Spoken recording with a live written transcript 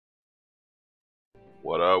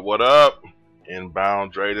What up, what up?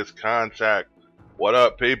 Inbound Dradis contact. What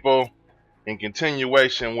up, people? In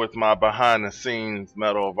continuation with my behind the scenes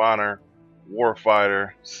Medal of Honor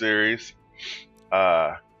Warfighter series,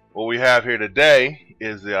 what we have here today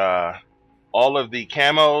is all of the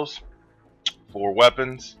camos for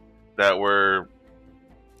weapons that were,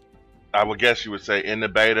 I would guess you would say, in the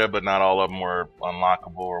beta, but not all of them were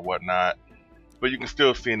unlockable or whatnot. But you can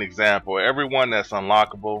still see an example. Every one that's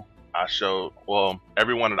unlockable, I showed, well,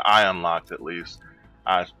 every one that I unlocked at least,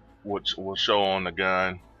 which will show on the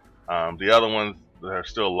gun. The other ones that are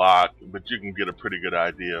still locked, but you can get a pretty good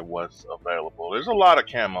idea of what's available. There's a lot of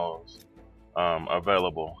camos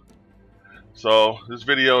available. So this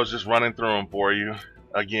video is just running through them for you.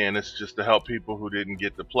 Again, it's just to help people who didn't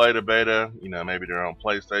get to play the beta. You know, maybe they're on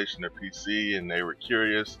PlayStation or PC and they were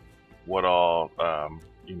curious what all,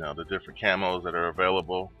 you know, the different camos that are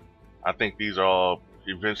available. I think these are all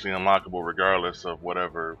eventually unlockable regardless of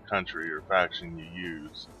whatever country or faction you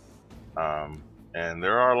use. And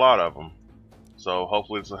there are a lot of them. So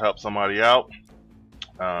hopefully this will help somebody out.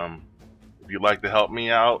 If you'd like to help me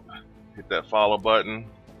out, hit that follow button.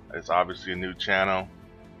 It's obviously a new channel.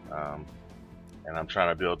 And I'm trying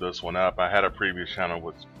to build this one up. I had a previous channel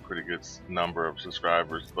with a pretty good number of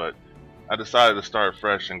subscribers, but I decided to start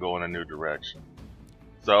fresh and go in a new direction.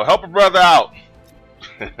 So help a brother out.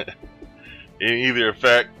 In either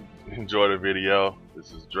effect, enjoy the video.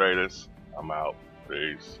 This is Dradis. I'm out.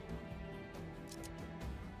 Peace.